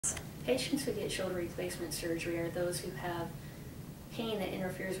Patients who get shoulder replacement surgery are those who have pain that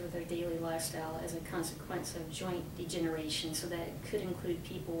interferes with their daily lifestyle as a consequence of joint degeneration. So that could include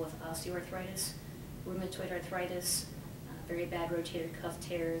people with osteoarthritis, rheumatoid arthritis, very bad rotator cuff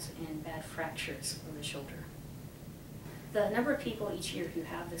tears, and bad fractures of the shoulder. The number of people each year who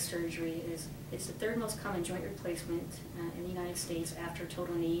have this surgery it's the third most common joint replacement in the United States after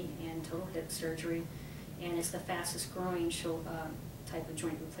total knee and total hip surgery, and it's the fastest growing type of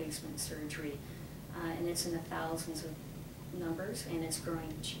joint replacement surgery, and it's in the thousands of numbers, and it's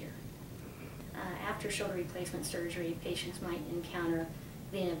growing each year. After shoulder replacement surgery, patients might encounter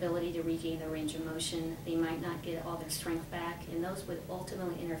the inability to regain their range of motion. They might not get all their strength back, and those would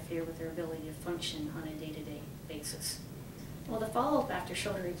ultimately interfere with their ability to function on a day-to-day basis. Well, the follow-up after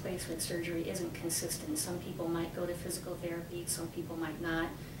shoulder replacement surgery isn't consistent. Some people might go to physical therapy, some people might not,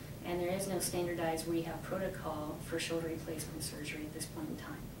 and there is no standardized rehab protocol for shoulder replacement surgery at this point in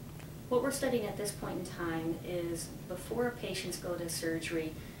time. What we're studying at this point in time is before patients go to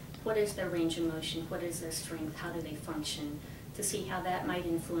surgery, what is their range of motion, what is their strength, how do they function, to see how that might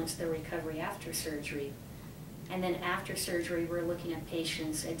influence their recovery after surgery. And then after surgery, we're looking at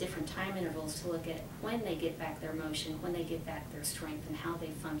patients at different time intervals to look at when they get back their motion, when they get back their strength, and how they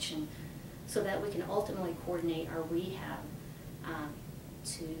function, so that we can ultimately coordinate our rehab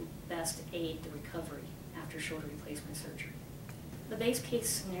to best aid the recovery after shoulder replacement surgery. The base case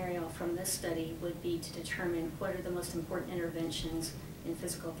scenario from this study would be to determine what are the most important interventions in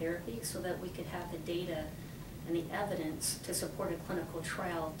physical therapy so that we could have the data and the evidence to support a clinical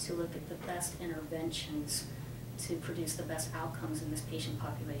trial to look at the best interventions to produce the best outcomes in this patient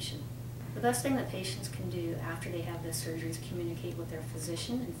population. The best thing that patients can do after they have this surgery is communicate with their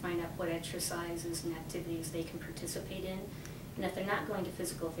physician and find out what exercises and activities they can participate in. And if they're not going to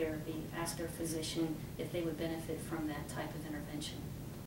physical therapy, ask their physician if they would benefit from that type of intervention.